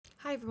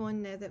Hi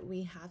everyone, now that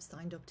we have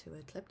signed up to a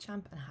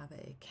Clipchamp and have an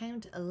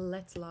account,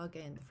 let's log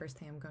in. The first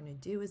thing I'm going to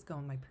do is go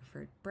on my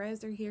preferred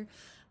browser here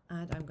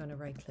and I'm going to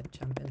write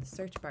Clipchamp in the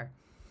search bar.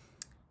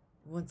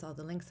 Once all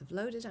the links have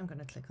loaded, I'm going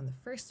to click on the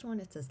first one.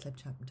 It says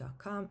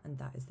clipchamp.com and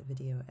that is the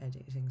video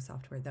editing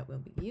software that we'll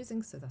be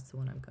using, so that's the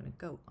one I'm going to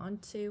go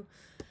onto.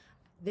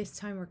 This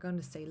time we're going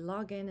to say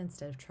login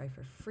instead of try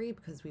for free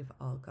because we've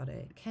all got an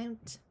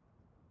account.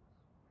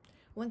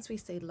 Once we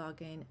say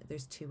login,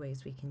 there's two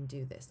ways we can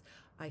do this.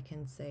 I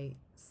can say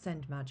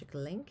send magic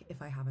link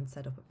if I haven't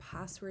set up a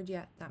password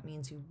yet. That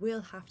means you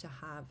will have to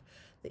have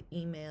the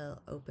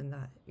email open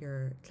that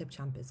your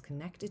Clipchamp is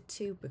connected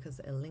to, because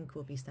a link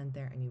will be sent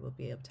there and you will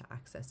be able to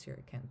access your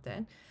account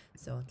then.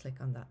 So I'll click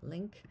on that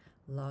link,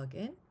 log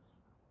in.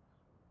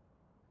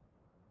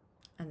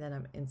 And then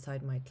I'm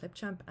inside my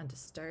Clipchamp, and to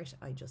start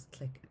I just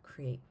click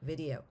create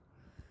video.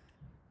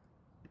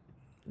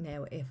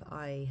 Now if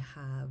I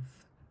have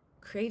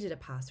created a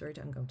password,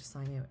 I'm going to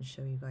sign out and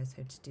show you guys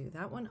how to do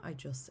that one. I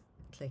just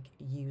click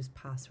use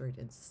password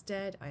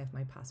instead. I have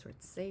my password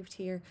saved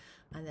here,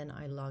 and then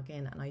I log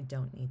in and I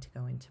don't need to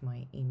go into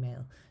my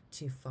email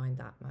to find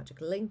that magic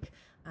link.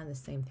 And the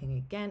same thing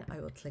again, I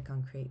will click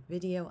on create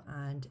video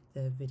and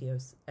the video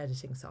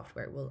editing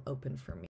software will open for me.